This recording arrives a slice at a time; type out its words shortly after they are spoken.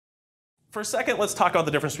For a second, let's talk about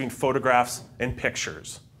the difference between photographs and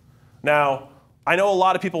pictures. Now, I know a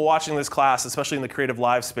lot of people watching this class, especially in the creative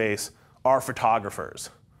live space, are photographers.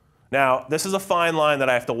 Now, this is a fine line that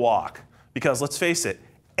I have to walk, because let's face it,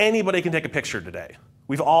 anybody can take a picture today.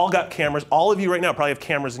 We've all got cameras. All of you right now probably have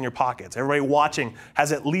cameras in your pockets. Everybody watching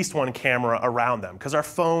has at least one camera around them, because our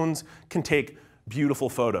phones can take beautiful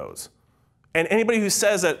photos. And anybody who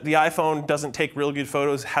says that the iPhone doesn't take really good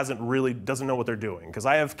photos doesn't know what they're doing. Because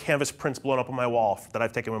I have canvas prints blown up on my wall that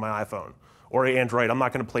I've taken with my iPhone. Or Android. I'm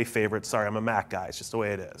not going to play favorites. Sorry, I'm a Mac guy. It's just the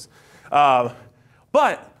way it is.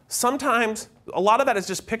 But sometimes, a lot of that is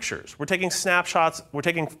just pictures. We're taking snapshots. We're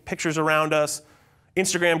taking pictures around us.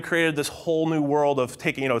 Instagram created this whole new world of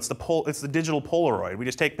taking, it's the digital Polaroid. We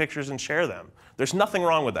just take pictures and share them. There's nothing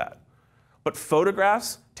wrong with that. But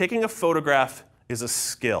photographs, taking a photograph is a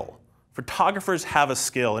skill. Photographers have a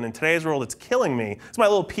skill, and in today's world, it's killing me. It's my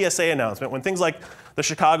little PSA announcement. When things like the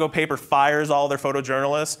Chicago paper fires all their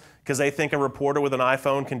photojournalists because they think a reporter with an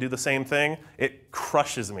iPhone can do the same thing, it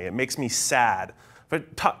crushes me. It makes me sad.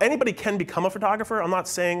 Anybody can become a photographer. I'm not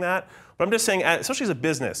saying that. But I'm just saying, especially as a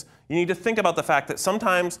business, you need to think about the fact that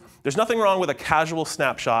sometimes there's nothing wrong with a casual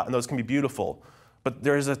snapshot, and those can be beautiful. But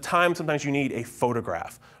there's a time sometimes you need a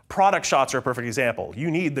photograph. Product shots are a perfect example.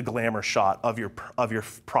 You need the glamour shot of your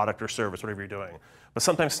product or service, whatever you're doing. But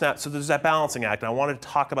sometimes so there's that balancing act, and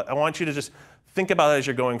I want you to just think about it as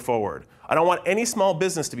you're going forward. I don't want any small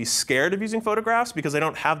business to be scared of using photographs because they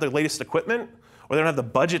don't have the latest equipment or they don't have the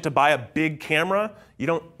budget to buy a big camera. You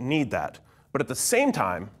don't need that. But at the same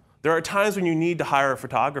time, there are times when you need to hire a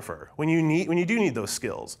photographer, when you do need those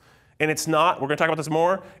skills. And it's not, we're going to talk about this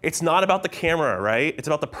more, it's not about the camera, right? It's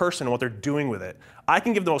about the person and what they're doing with it. I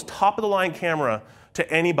can give the most top-of-the-line camera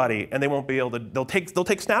to anybody, and they won't be able to, they'll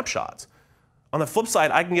take snapshots. On the flip side,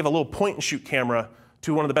 I can give a little point-and-shoot camera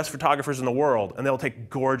to one of the best photographers in the world, and they'll take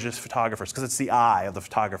gorgeous photographers, because it's the eye of the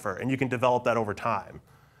photographer, and you can develop that over time.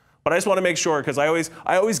 But I just want to make sure, because I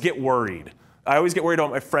always get worried. I always get worried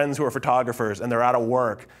about my friends who are photographers and they're out of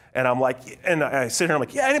work, and I sit here and I'm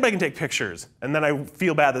like, yeah, anybody can take pictures. And then I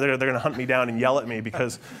feel bad that they're going to hunt me down and yell at me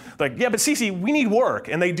because, like, yeah, but Cece, we need work,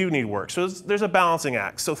 and they do need work. So there's a balancing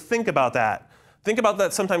act. So think about that. Think about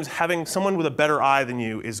that sometimes having someone with a better eye than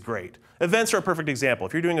you is great. Events are a perfect example.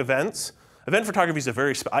 If you're doing events, event photography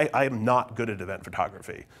is I am not good at event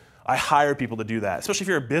photography. I hire people to do that, especially if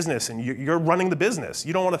you're a business and you're running the business.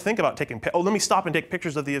 You don't want to think about taking, let me stop and take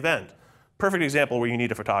pictures of the event. Perfect example where you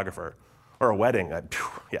need a photographer. Or a wedding.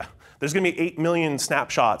 Yeah. There's going to be 8 million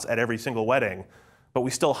snapshots at every single wedding, but we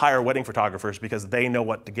still hire wedding photographers because they know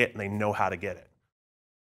what to get and they know how to get it.